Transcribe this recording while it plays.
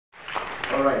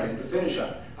All right, and to finish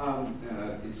up,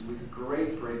 it's with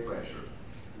great pleasure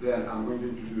that I'm going to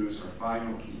introduce our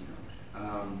final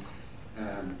keynote.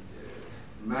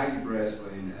 Maggie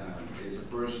Breslin is a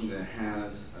person that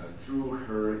has, through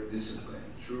her discipline,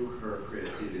 through her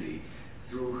creativity,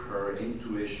 through her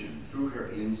intuition, through her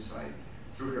insight,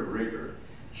 through her rigor,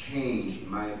 changed, in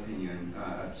my opinion,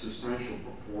 a substantial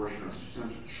proportion, a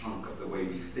substantial chunk of the way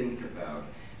we think about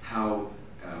how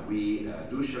we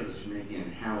do shared decision-making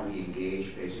and how we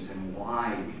engage patients and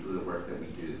why we do the work that we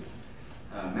do.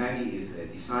 Maggie is a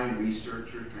design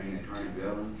researcher trained at Carnegie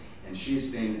Mellon, and she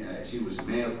was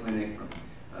Mayo Clinic from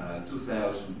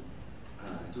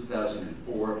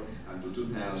 2004 until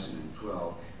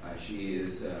 2012.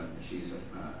 She's a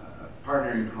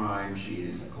partner in crime. She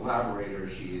is a collaborator.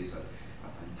 She is a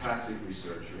fantastic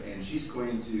researcher, and she's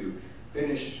going to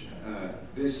finish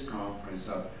this conference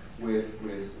up with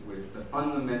the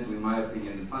fundamental, in my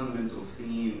opinion, the fundamental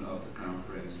theme of the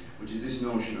conference, which is this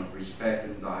notion of respect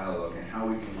and dialogue and how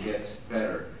we can get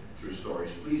better through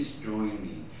stories. Please join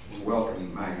me in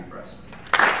welcoming Maggie Breslin.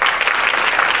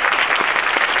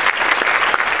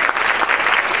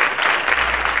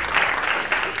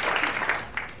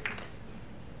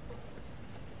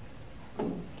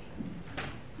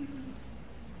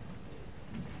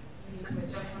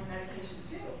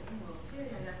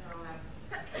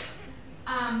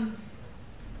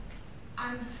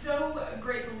 I'm so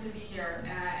grateful to be here,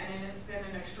 and it's been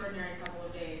an extraordinary couple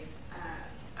of days.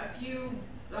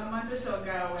 A month or so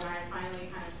ago, when I finally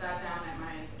kind of sat down at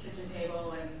my kitchen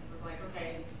table and was like,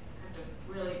 okay, I have to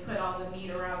really put all the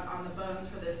meat around on the bones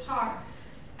for this talk,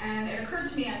 and it occurred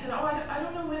to me, I said, oh, I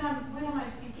don't know when am I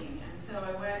speaking? And so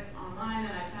I went online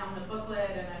and I found the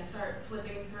booklet and I start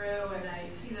flipping through and I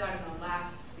see that I'm the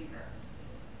last speaker.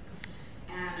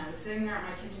 And I was sitting there at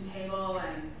my kitchen table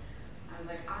and I was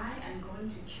like, I am going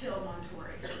to kill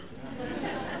Montori.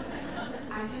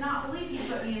 I cannot believe he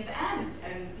put me at the end.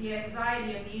 And the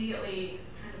anxiety immediately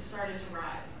kind of started to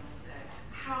rise. And I said,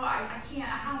 how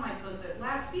am I supposed to,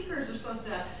 last speakers are supposed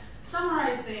to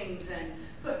summarize things and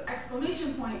put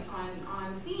exclamation points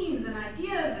on themes and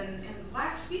ideas, and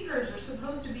last speakers are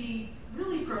supposed to be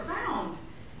really profound.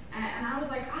 And I was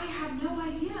like, I have no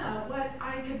idea what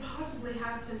I could possibly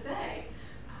have to say.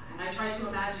 And I tried to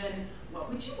imagine, what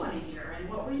would you want to hear, and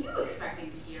what were you expecting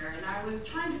to hear? And I was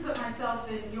trying to put myself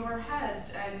in your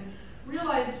heads and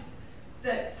realize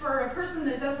that for a person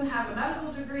that doesn't have a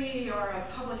medical degree or a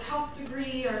public health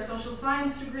degree or a social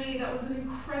science degree, that was an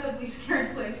incredibly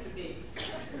scary place to be.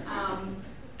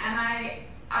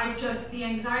 And the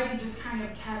anxiety just kind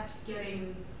of kept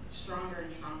getting stronger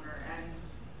and stronger. And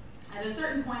at a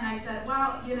certain point I said,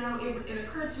 well, you know, it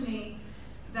occurred to me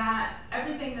that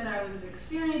everything that I was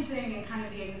experiencing and kind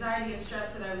of the anxiety and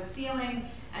stress that I was feeling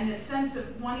and this sense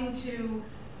of wanting to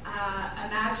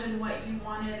imagine what you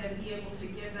wanted and be able to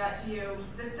give that to you,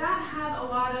 that had a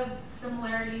lot of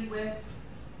similarity with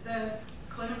the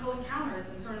clinical encounters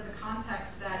and sort of the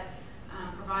context that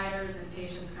providers and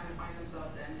patients kind of find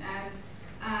themselves in. And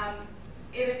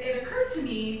it occurred to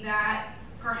me that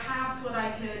perhaps what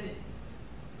I could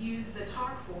use the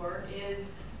talk for is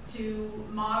to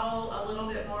model a little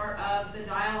bit more of the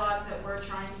dialogue that we're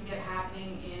trying to get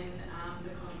happening in the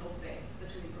clinical space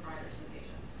between providers and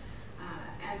patients.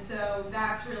 And so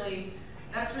that's really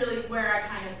where I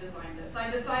kind of designed this.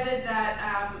 I decided that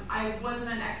I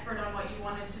wasn't an expert on what you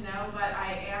wanted to know, but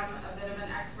I am a bit of an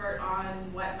expert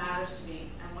on what matters to me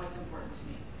and what's important to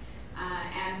me.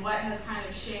 And what has kind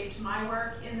of shaped my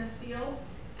work in this field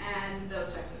and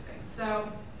those types of things. So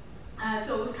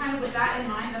it was kind of with that in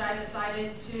mind that I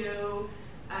decided to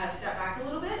step back a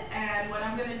little bit, and what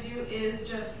I'm going to do is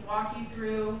just walk you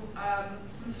through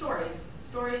some stories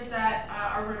that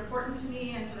are important to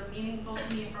me and sort of meaningful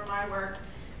to me for my work,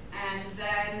 and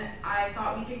then I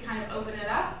thought we could kind of open it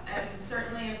up, and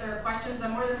certainly if there are questions,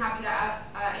 I'm more than happy to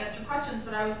answer questions,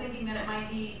 but I was thinking that it might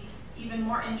be even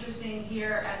more interesting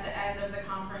here at the end of the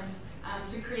conference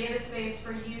to create a space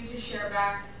for you to share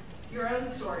back your own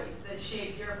stories that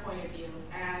shape your point of view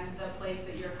and the place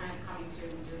that you're kind of coming to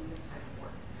and doing this type of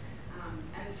work.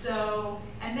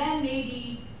 And then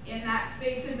maybe in that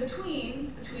space in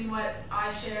between what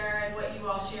I share and what you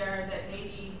all share, that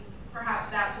maybe perhaps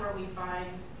that's where we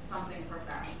find something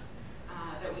profound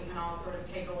that we can all sort of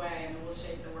take away and will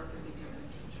shape the work that we do in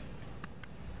the future.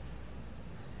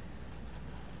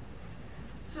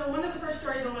 So one of the first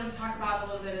stories I want to talk about a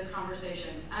little bit is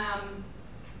conversation.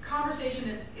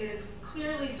 Conversation is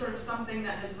clearly sort of something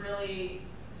that has really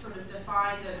sort of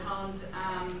defined and honed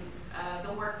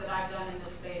the work that I've done in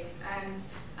this space, and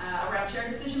around shared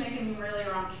decision making and really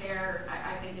around care,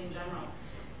 I think in general.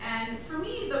 And for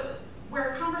me,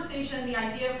 where conversation, the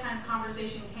idea of kind of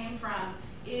conversation came from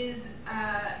is,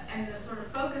 and the sort of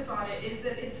focus on it, is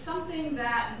that it's something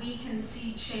that we can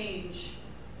see change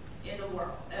in the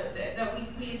world.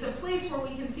 It's a place where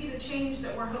we can see the change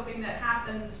that we're hoping that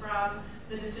happens from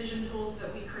the decision tools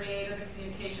that we create or the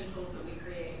communication tools that we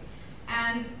create.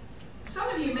 And some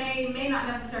of you may not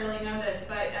necessarily know this,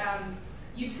 but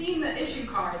you've seen the issue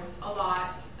cards a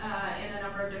lot in a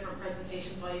number of different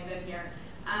presentations while you've been here.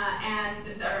 And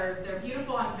they're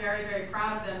beautiful. I'm very, very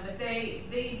proud of them, but they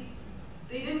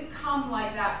didn't come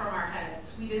like that from our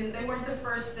heads. They weren't the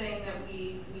first thing that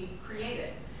we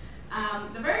created.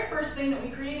 The very first thing that we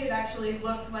created actually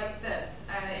looked like this,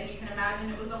 and you can imagine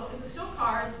it was still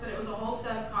cards, but it was a whole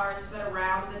set of cards but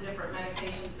around the different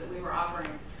medications that we were offering.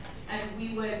 And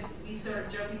we sort of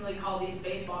jokingly call these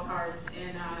baseball cards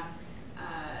in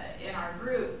our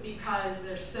group because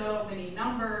there's so many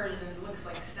numbers and it looks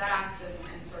like stats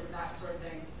and sort of that sort of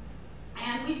thing.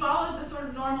 And we followed the sort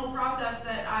of normal process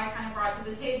that I kind of brought to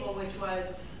the table, which was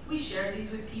we shared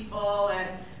these with people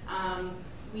and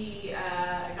we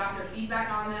got their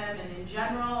feedback on them, and in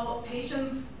general,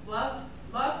 patients loved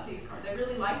these cards. They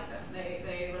really liked them.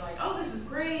 They were like, oh, this is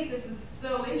great, this is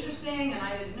so interesting, and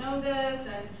I didn't know this,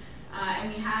 and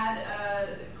we had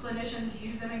clinicians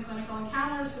use them in clinical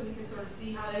encounters so we could sort of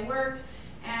see how they worked,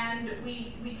 and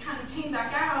we kind of came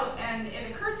back out, and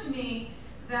it occurred to me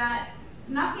that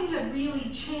nothing had really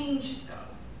changed,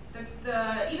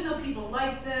 though. Even though people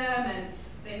liked them and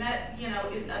they met,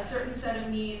 a certain set of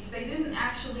needs, they didn't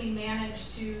actually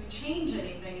manage to change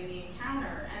anything in the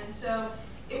encounter. And so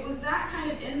it was that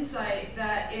kind of insight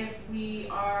that if we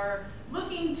are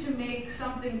looking to make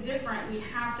something different, we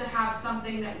have to have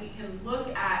something that we can look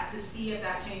at to see if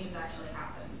that change has actually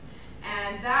happened.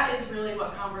 And that is really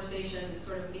what conversation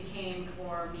sort of became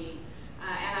for me.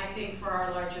 And I think for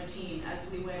our larger team as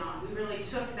we went on. We really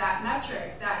took that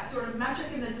metric, that sort of metric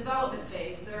in the development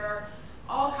phase. There are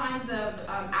all kinds of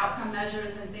outcome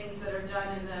measures and things that are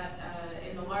done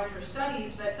in the larger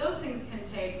studies, but those things can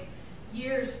take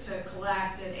years to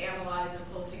collect and analyze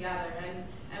and pull together.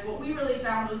 And what we really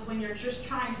found was when you're just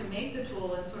trying to make the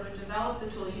tool and sort of develop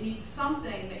the tool, you need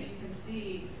something that you can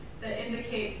see that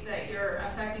indicates that you're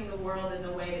affecting the world in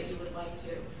the way that you would like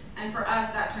to. And for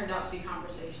us, that turned out to be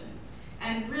conversation.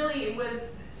 And really it was,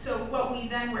 so what we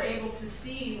then were able to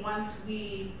see once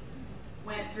we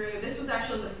went through, this was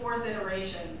actually the fourth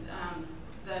iteration.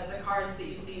 The cards that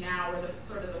you see now were the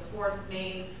sort of the fourth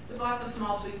main, with lots of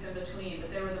small tweaks in between,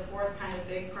 but they were the fourth kind of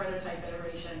big prototype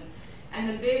iteration. And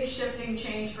the big shifting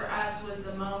change for us was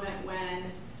the moment when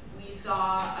we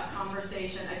saw a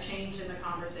conversation, a change in the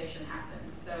conversation happen.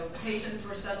 So patients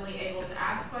were suddenly able to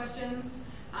ask questions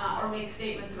or make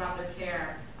statements about their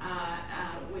care,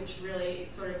 which really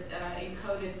sort of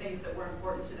encoded things that were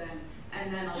important to them,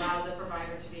 and then allowed the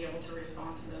provider to be able to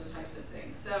respond to those types of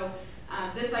things. So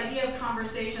this idea of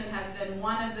conversation has been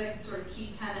one of the sort of key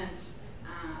tenets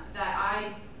that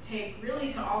I take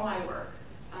really to all my work.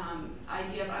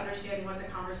 Idea of understanding what the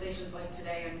conversation is like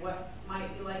today and what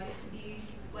might be like it to be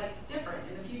like different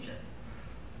in the future.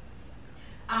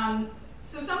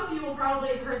 So some of you will probably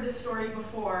have heard this story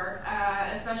before,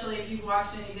 especially if you've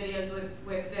watched any videos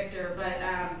with Victor, but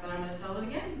I'm going to tell it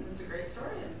again. It's a great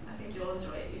story, and I think you'll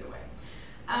enjoy it either way.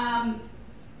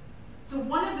 So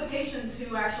one of the patients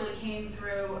who actually came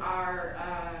through our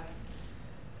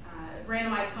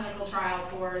randomized clinical trial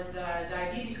for the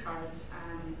diabetes cards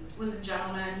was a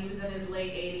gentleman. He was in his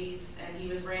late 80s, and he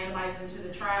was randomized into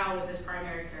the trial with his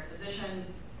primary care physician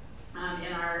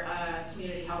in our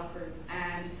community health group.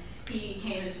 And he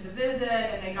came into the visit,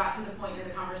 and they got to the point in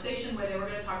the conversation where they were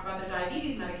going to talk about their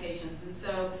diabetes medications. And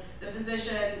so the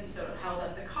physician sort of held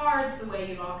up the cards the way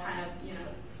you've all kind of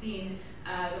seen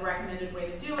the recommended way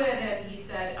to do it, and he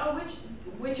said, oh,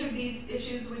 which of these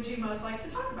issues would you most like to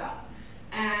talk about?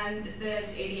 And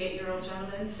this 88-year-old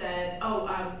gentleman said,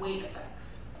 oh, weight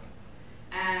effects.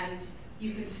 And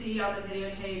you can see on the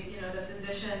videotape, the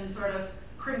physician sort of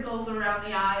crinkles around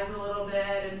the eyes a little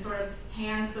bit and sort of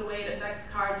hands the weight effects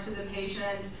card to the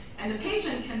patient. And the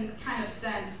patient can kind of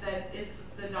sense that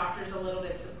the doctor's a little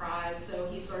bit surprised, so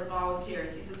he sort of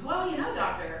volunteers. He says, well,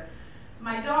 doctor,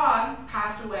 my dog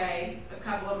passed away a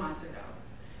couple of months ago.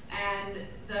 And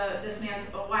this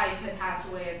man's wife had passed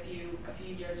away a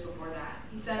few years before that.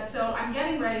 He said, so I'm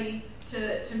getting ready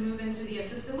to move into the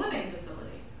assisted living facility.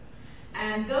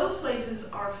 And those places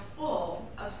are full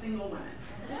of single women.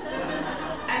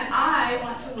 And I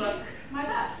want to look my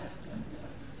best.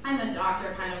 And the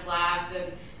doctor kind of laughed,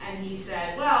 and he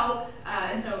said, well,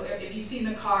 and so if you've seen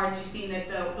the cards, you've seen that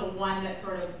the one that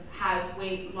sort of has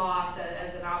weight loss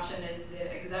as an option is the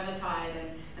exenatide,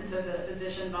 And so the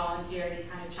physician volunteered. He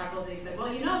kind of chuckled and he said,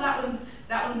 well, you know, that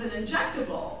one's an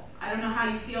injectable. I don't know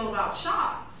how you feel about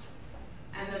shots.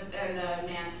 And the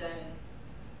man said,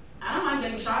 I don't mind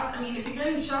getting shots. I mean, if you're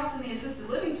getting shots in the assisted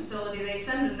living facility, they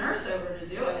send a nurse over to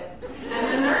do it.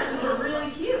 And the nurses are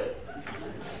really cute.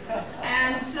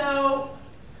 And so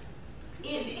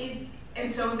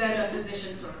so then the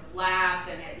physician sort of laughed,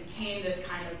 and it became this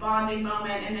kind of bonding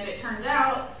moment. And then it turned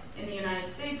out, in the United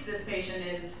States, this patient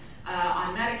is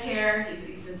on Medicare,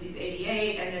 since he's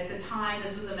 88, and at the time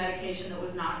this was a medication that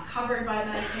was not covered by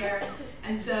Medicare.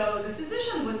 And so the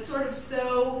physician was sort of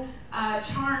so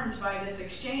charmed by this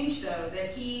exchange, though,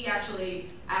 that he actually,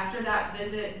 after that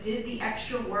visit, did the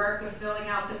extra work of filling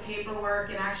out the paperwork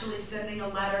and actually sending a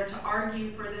letter to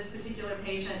argue for this particular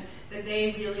patient that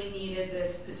they really needed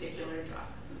this particular drug.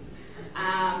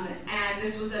 And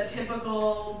this was a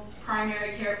typical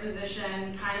primary care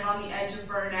physician, kind of on the edge of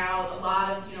burnout, a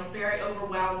lot of, very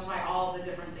overwhelmed by all the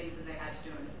different things that they had to do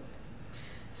in the visit.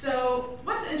 So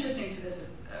what's interesting to this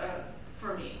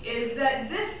for me is that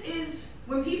this is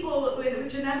when people,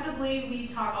 which inevitably we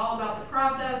talk all about the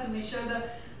process and we show the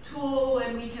tool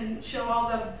and we can show all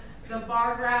the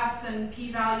bar graphs and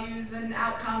p-values and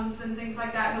outcomes and things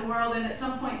like that in the world, and at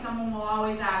some point someone will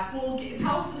always ask, well,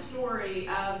 tell us a story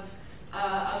of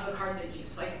the cards in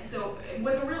use. So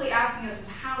what they're really asking us is,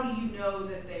 how do you know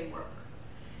that they work?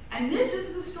 And this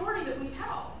is the story that we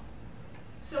tell.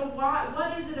 So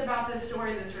what is it about this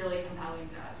story that's really compelling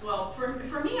to us? Well,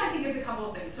 for me, I think it's a couple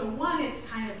of things. So one, it's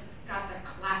kind of got the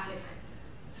classic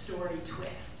story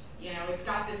twist. It's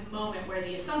got this moment where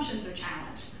the assumptions are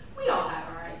challenged. We all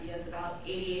have our ideas about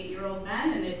 88-year-old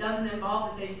men, and it doesn't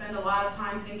involve that they spend a lot of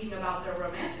time thinking about their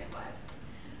romantic life.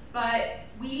 But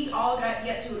we all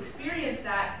get to experience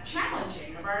that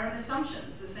challenging of our own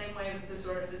assumptions, the same way that the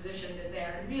sort of physician did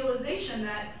there, and realization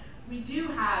that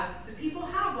people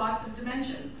have lots of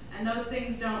dimensions, and those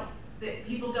things that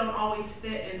people don't always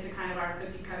fit into kind of our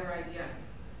cookie-cutter idea.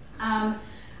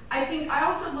 I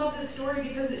also love this story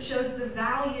because it shows the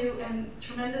value and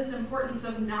tremendous importance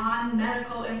of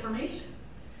non-medical information.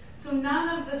 So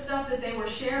none of the stuff that they were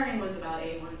sharing was about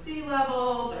A1C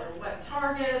levels or what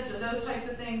targets or those types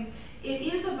of things. It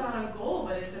is about a goal,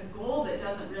 but it's a goal that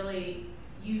doesn't really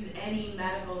use any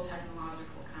medical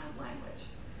technological kind of language.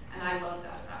 And I love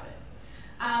that about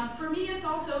it. For me, it's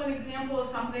also an example of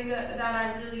something that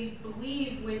I really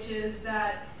believe, which is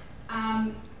that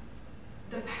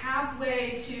the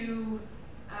pathway to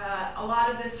a lot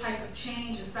of this type of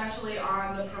change, especially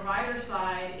on the provider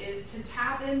side, is to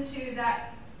tap into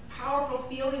that powerful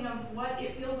feeling of what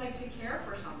it feels like to care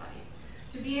for somebody,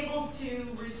 to be able to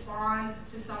respond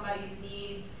to somebody's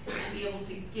needs and be able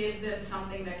to give them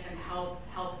something that can help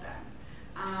them.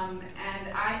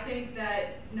 And I think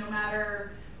that no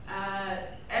matter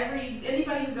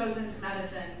anybody who goes into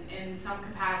medicine in some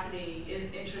capacity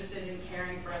is interested in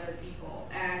caring for other people,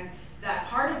 and that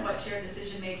part of what shared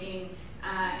decision making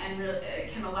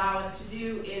can allow us to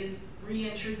do is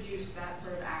reintroduce that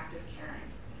sort of active caring.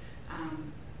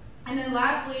 And then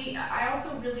lastly, I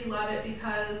also really love it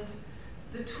because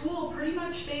the tool pretty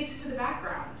much fades to the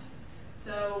background.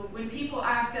 So when people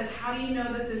ask us, how do you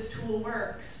know that this tool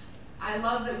works? I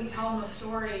love that we tell them a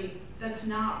story that's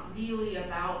not really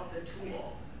about the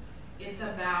tool. It's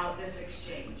about this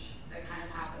exchange that kind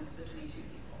of happens between two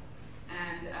people.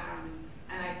 And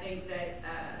I think that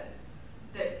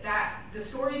the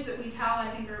stories that we tell, I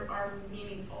think, are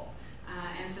meaningful.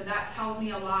 And so that tells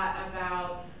me a lot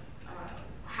about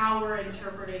how we're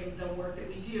interpreting the work that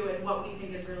we do and what we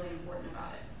think is really important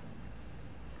about it.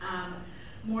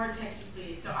 More techie,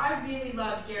 please. So I really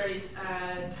loved Gary's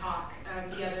talk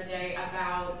the other day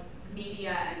about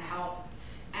media and health.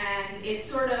 And it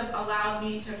sort of allowed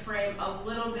me to frame a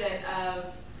little bit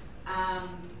of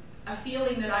a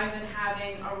feeling that I've been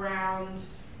having around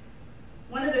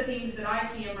one of the themes that I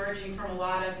see emerging from a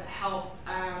lot of health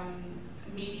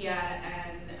media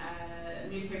and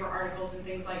newspaper articles and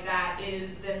things like that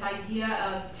is this idea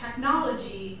of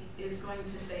technology is going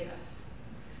to save us.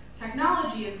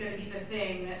 Technology is going to be the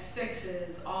thing that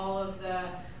fixes all of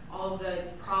the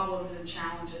problems and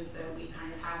challenges that we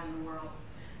kind of have in the world.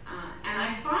 And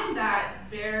I find that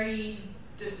very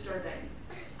disturbing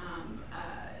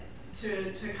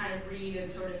to kind of read and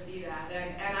sort of see that.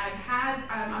 And I've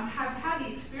had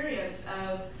the experience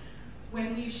of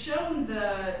when we've shown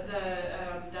the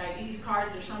diabetes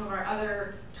cards or some of our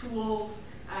other tools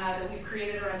that we've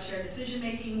created around shared decision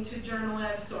making to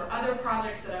journalists or other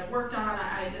projects that I've worked on.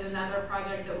 I did another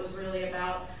project that was really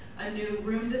about a new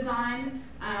room design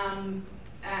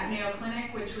at Mayo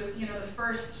Clinic, which was the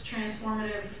first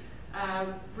transformative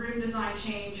room design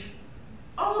change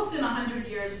almost in 100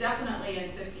 years, definitely in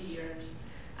 50 years.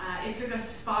 It took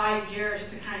us 5 years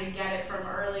to kind of get it from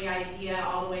early idea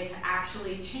all the way to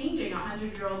actually changing a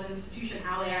 100-year-old institution,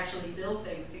 how they actually build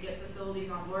things, to get facilities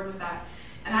on board with that.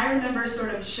 And I remember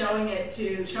sort of showing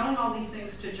all these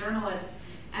things to journalists,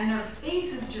 and their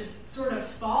faces just sort of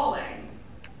falling.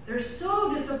 They're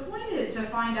so disappointed to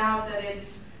find out that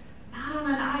it's not on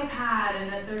an iPad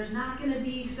and that there's not going to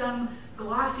be some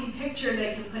glossy picture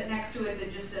they can put next to it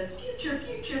that just says future,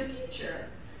 future, future.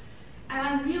 And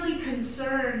I'm really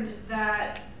concerned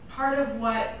that part of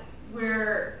what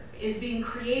is being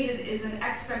created is an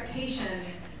expectation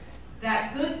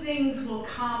that good things will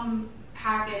come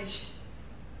packaged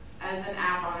as an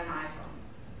app on an iPhone.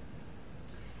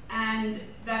 And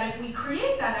that if we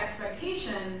create that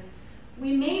expectation,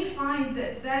 we may find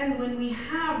that then when we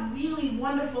have really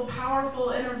wonderful,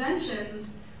 powerful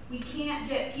interventions, we can't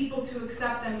get people to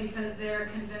accept them because they're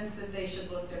convinced that they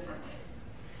should look differently.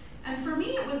 And for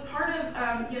me, it was part of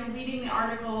reading the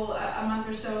article a month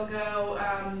or so ago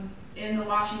in the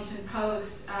Washington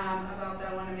Post about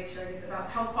that. I want to make sure I get about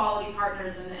health quality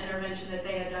partners and the intervention that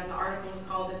they had done. The article was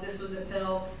called "If This Was a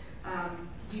Pill,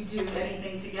 You'd Do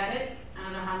Anything to Get It." I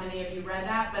don't know how many of you read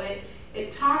that, but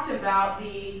it talked about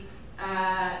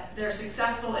their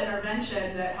successful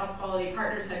intervention that health quality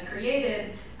partners had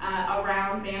created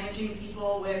around managing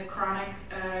people with chronic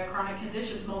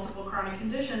conditions, multiple chronic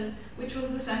conditions, which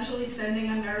was essentially sending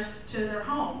a nurse to their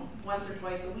home once or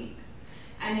twice a week.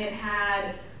 And it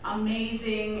had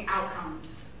amazing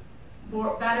outcomes,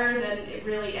 better than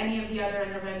really any of the other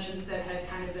interventions that had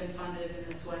kind of been funded in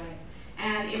this way.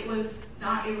 And they were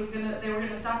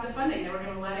gonna stop the funding, they were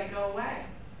gonna let it go away.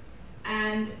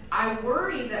 And I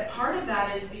worry that part of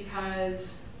that is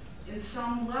because in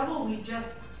some level we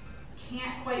just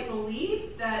can't quite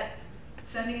believe that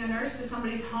sending a nurse to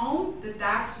somebody's home,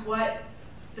 that's what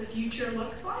the future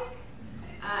looks like.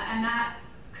 And that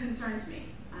concerns me.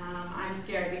 I'm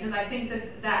scared because I think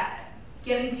that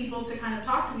getting people to kind of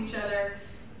talk to each other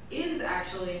is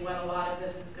actually what a lot of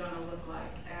this is going to look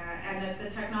like. And that the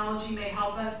technology may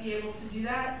help us be able to do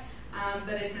that,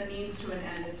 but it's a means to an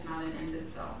end, it's not an end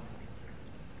itself.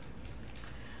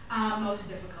 Most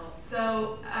difficult.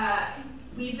 So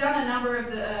we've done a number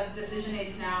of decision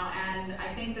aids now, and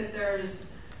I think that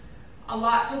there's a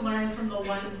lot to learn from the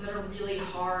ones that are really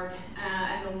hard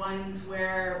and the ones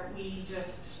where we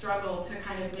just struggle to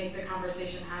kind of make the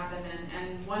conversation happen.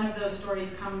 And one of those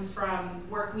stories comes from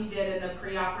work we did in the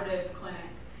preoperative clinic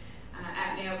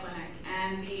at Mayo Clinic.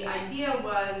 And the idea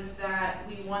was that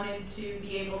we wanted to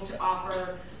be able to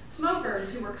offer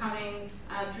smokers who were coming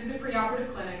through the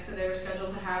preoperative clinic, so they were scheduled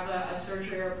to have a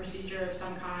surgery or a procedure of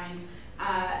some kind,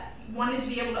 wanted to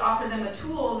be able to offer them a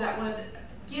tool that would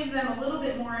give them a little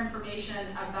bit more information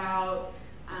about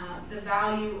the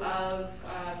value of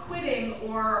quitting,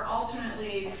 or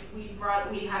alternately,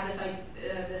 we had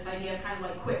this idea of kind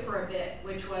of like quit for a bit,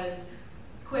 which was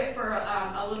quit for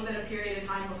a little bit of period of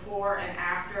time before and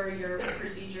after your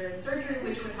procedure and surgery,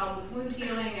 which would help with wound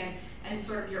healing and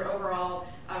sort of your overall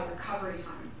recovery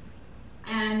time.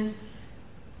 And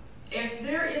if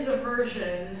there is a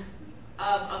version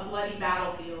of a bloody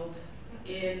battlefield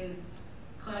in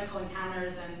clinical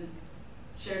encounters and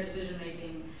shared decision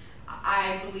making,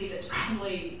 I believe it's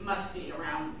probably must be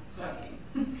around smoking.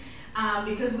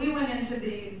 Because we went into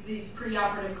these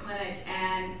preoperative clinic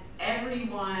and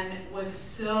everyone was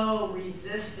so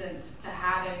resistant to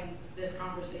having this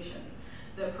conversation.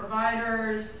 The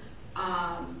providers,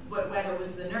 whether it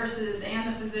was the nurses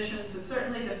and the physicians, but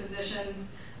certainly the physicians,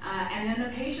 and then the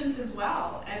patients as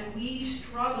well. And we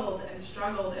struggled and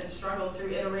struggled and struggled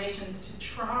through iterations to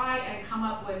try and come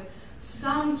up with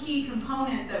some key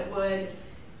component that would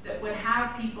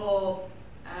have people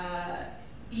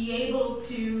be able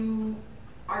to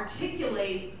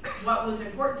articulate what was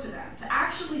important to them, to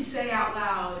actually say out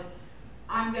loud,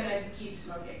 I'm gonna keep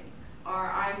smoking,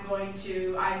 or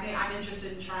I'm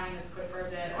interested in trying this quit for a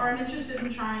bit, or I'm ready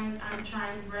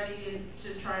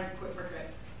to try and quit for good.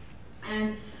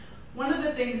 And one of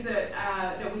the things that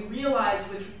we realized,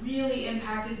 which really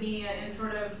impacted me and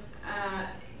sort of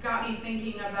got me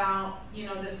thinking about,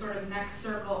 this sort of next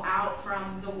circle out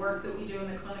from the work that we do in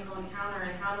the clinical encounter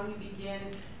and how do we begin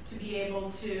to be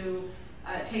able to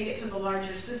take it to the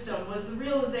larger system, was the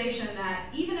realization that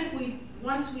even if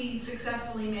once we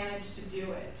successfully managed to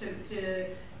do it, to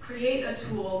create a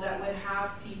tool that would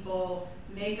have people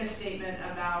make a statement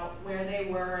about where they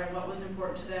were and what was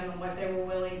important to them and what they were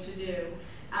willing to do,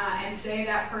 and say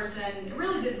that person, it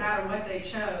really didn't matter what they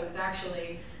chose,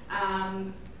 actually.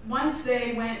 Once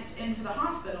they went into the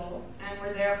hospital and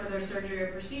were there for their surgery or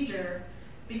procedure,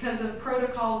 because of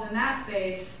protocols in that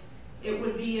space, it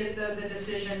would be as though the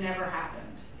decision never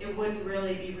happened. It wouldn't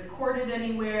really be recorded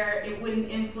anywhere. It wouldn't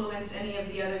influence any of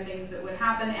the other things that would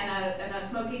happen. And a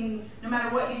smoking, no matter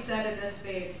what you said in this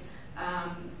space,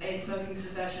 a smoking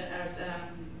cessation,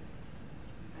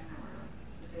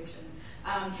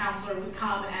 counselor would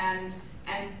come and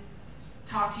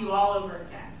talk to you all over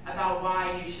again about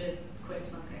why you should quit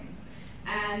smoking.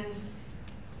 And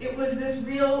it was this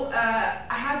real, I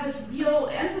had this real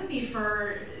empathy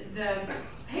for the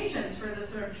patients, for the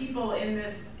sort of people in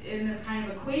this kind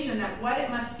of equation, that what it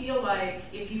must feel like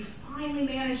if you finally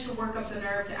manage to work up the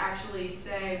nerve to actually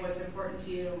say what's important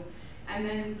to you, and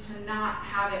then to not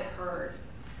have it heard.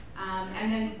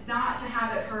 And then not to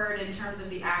have it heard in terms of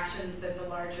the actions that the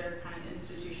larger kind of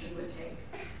institution would take.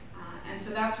 And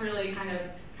so that's really kind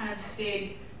of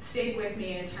stayed with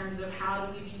me in terms of how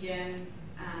do we begin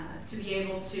to be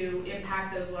able to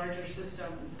impact those larger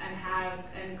systems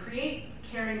and create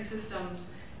caring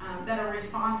systems that are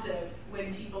responsive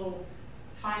when people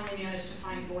finally manage to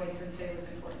find voice and say what's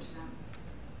important to them.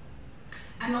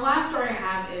 And the last story I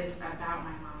have is about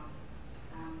my mom.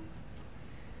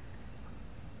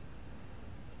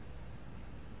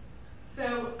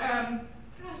 So,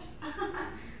 gosh,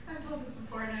 I've told this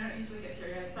before and I don't usually get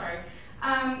teary-eyed, sorry.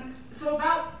 So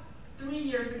about 3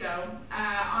 years ago,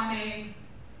 on a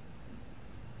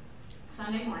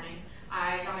Sunday morning,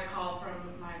 I got a call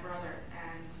from my brother,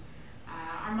 and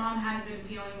our mom hadn't been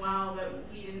feeling well, but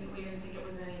we didn't think it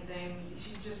was anything.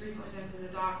 She'd just recently been to the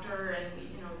doctor, and we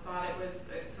thought it was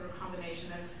a sort of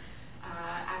combination of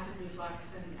acid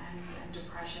reflux and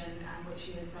depression, which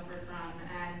she had suffered from.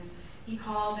 And he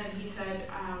called and he said,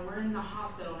 "We're in the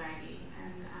hospital, Maggie."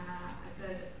 And I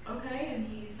said, "Okay." And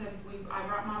he said, "I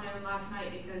brought Mom in last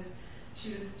night because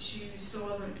she still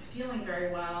wasn't feeling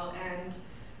very well, and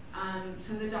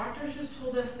so the doctors just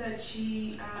told us that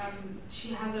she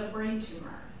has a brain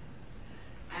tumor."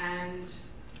 And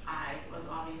I was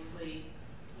obviously,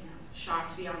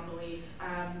 shocked beyond belief.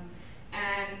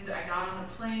 And I got on a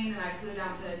plane and I flew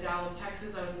down to Dallas,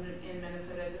 Texas. I was in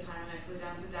Minnesota at the time, and I flew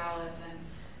down to Dallas and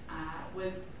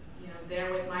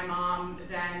there with my mom.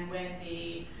 Then when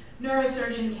the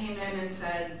neurosurgeon came in and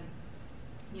said,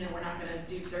 "We're not going to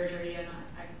do surgery," and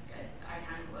I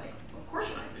kind of like, well, of course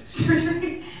we're not going to do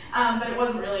surgery. But it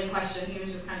wasn't really a question. He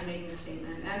was just kind of making a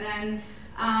statement. And then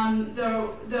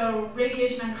the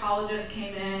radiation oncologist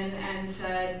came in and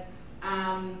said,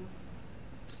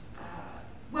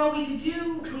 "Well, we could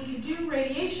do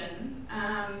radiation,"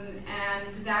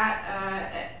 and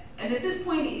that. And at this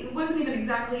point, it wasn't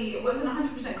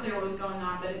 100% clear what was going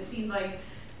on, but it seemed like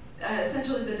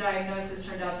essentially the diagnosis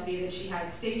turned out to be that she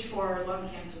had stage 4 lung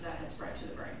cancer that had spread to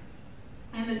the brain.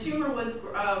 And the tumor was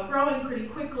growing pretty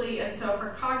quickly, and so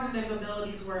her cognitive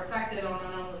abilities were affected on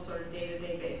an almost sort of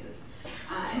day-to-day basis.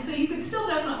 And so you could still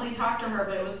definitely talk to her,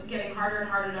 but it was getting harder and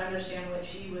harder to understand what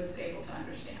she was able to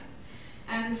understand.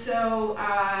 And so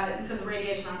the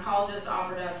radiation oncologist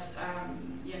offered us,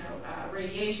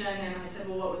 radiation, and I said,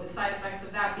 "Well, what would the side effects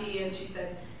of that be?" And she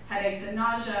said, "Headaches and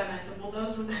nausea." And I said, "Well,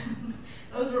 that's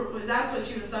what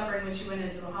she was suffering when she went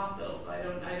into the hospital. So I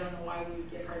don't know why we would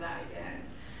give her that again."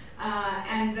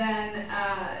 And then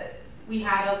we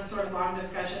had a sort of long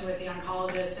discussion with the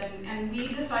oncologist, and we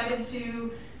decided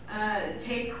to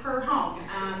take her home.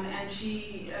 And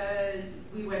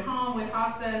we went home with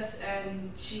hospice,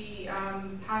 and she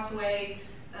passed away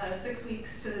 6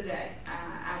 weeks to the day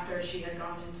after she had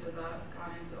gone into the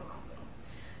hospital.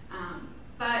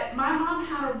 But my mom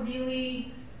had a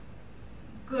really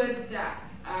good death,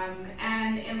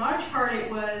 and in large part it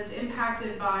was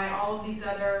impacted by all of these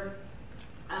other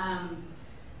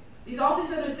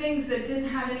things that didn't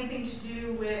have anything to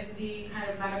do with the kind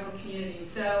of medical community.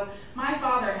 So my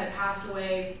father had passed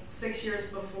away 6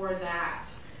 years before that.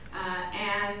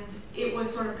 And it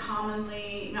was sort of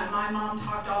commonly, my mom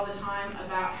talked all the time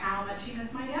about how much she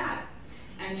missed my dad.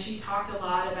 And she talked a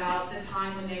lot about the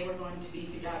time when they were going to be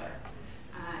together.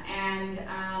 And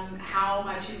how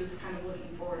much she was kind of looking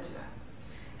forward to that.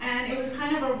 And it was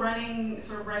kind of a running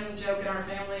joke in our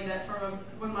family that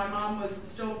when my mom was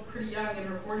still pretty young, in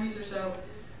her 40s or so,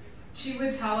 she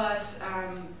would tell us,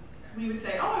 we would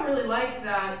say, "Oh, I really like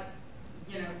that,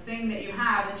 thing that you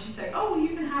have," and she'd say, "Oh, well,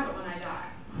 you can have it when I die."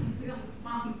 We go,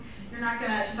 "Mom, you're not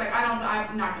gonna," she's like,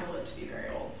 I'm not gonna live to be very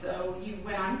old, so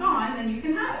when I'm gone, then you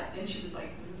can have it. And she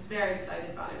was very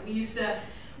excited about it. We used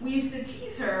to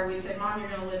tease her. We'd say, "Mom, you're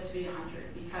gonna live to be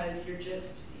 100 because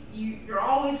you're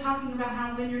always talking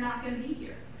about when you're not gonna be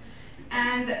here."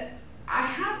 And I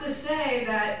have to say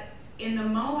that in the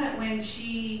moment when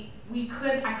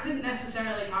I couldn't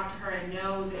necessarily talk to her and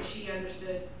know that she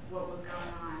understood what was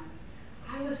going on.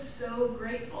 I was so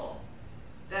grateful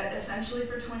that essentially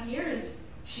for 20 years,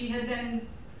 she had been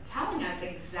telling us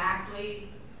exactly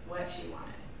what she wanted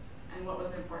and what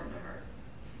was important to her.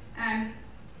 And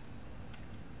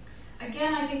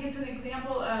again, I think it's an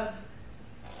example of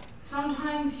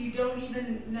sometimes you don't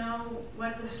even know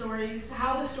what the stories,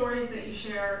 how the stories that you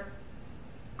share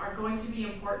are going to be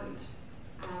important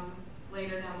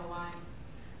later down the line.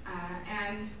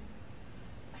 And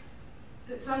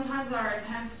that sometimes our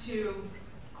attempts to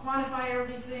quantify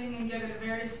everything and give it a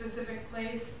very specific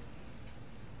place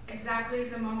exactly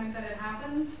at the moment that it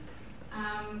happens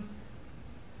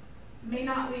may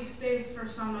not leave space for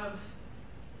some of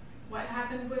what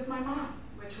happened with my mom,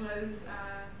 which was,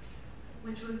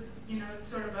 you know,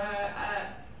 sort of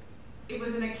it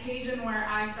was an occasion where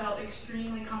I felt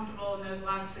extremely comfortable in those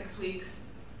last 6 weeks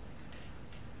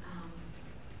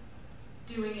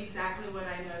doing exactly what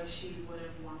I know she would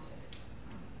have wanted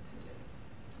to do.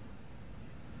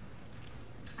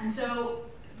 And so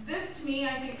this, to me,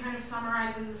 I think kind of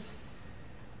summarizes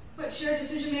what shared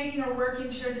decision making or working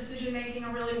shared decision making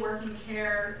or really working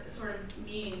care sort of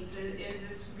means.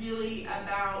 It's really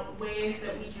about ways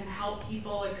that we can help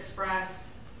people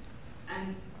express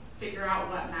and figure out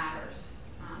what matters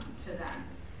to them.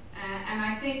 And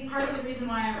I think part of the reason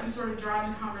why I'm sort of drawn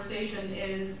to conversation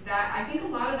is that I think a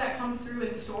lot of that comes through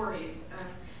in stories.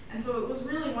 And so it was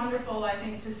really wonderful, I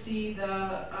think, to see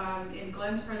in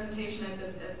Glenn's presentation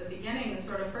at the beginning, the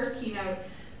sort of first keynote,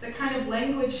 the kind of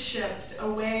language shift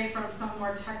away from some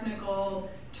more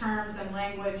technical terms and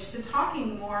language to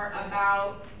talking more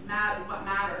about what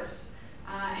matters.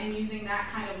 And using that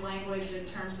kind of language in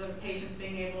terms of patients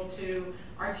being able to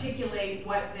articulate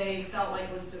what they felt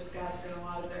like was discussed in a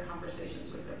lot of their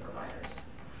conversations with their providers.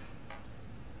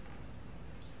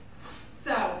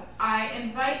 So I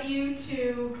invite you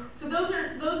to, so those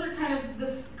are kind of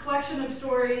this collection of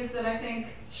stories that I think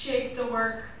shape the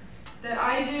work that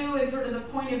I do and sort of the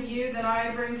point of view that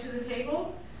I bring to the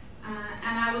table.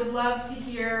 And I would love to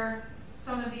hear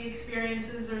some of the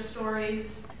experiences or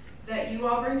stories that you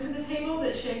all bring to the table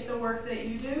that shape the work that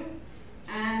you do.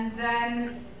 And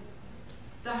then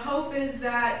the hope is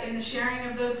that in the sharing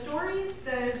of those stories,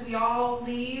 that as we all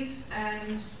leave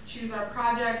and choose our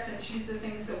projects and choose the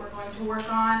things that we're going to work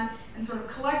on, and sort of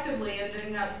collectively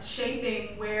ending up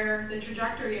shaping where the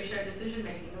trajectory of shared decision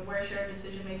making and where shared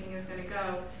decision making is going to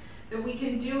go, that we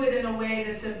can do it in a way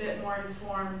that's a bit more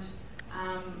informed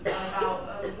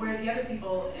about where the other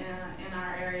people in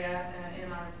our area,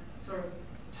 in our sort of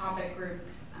topic group,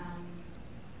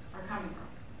 are coming from.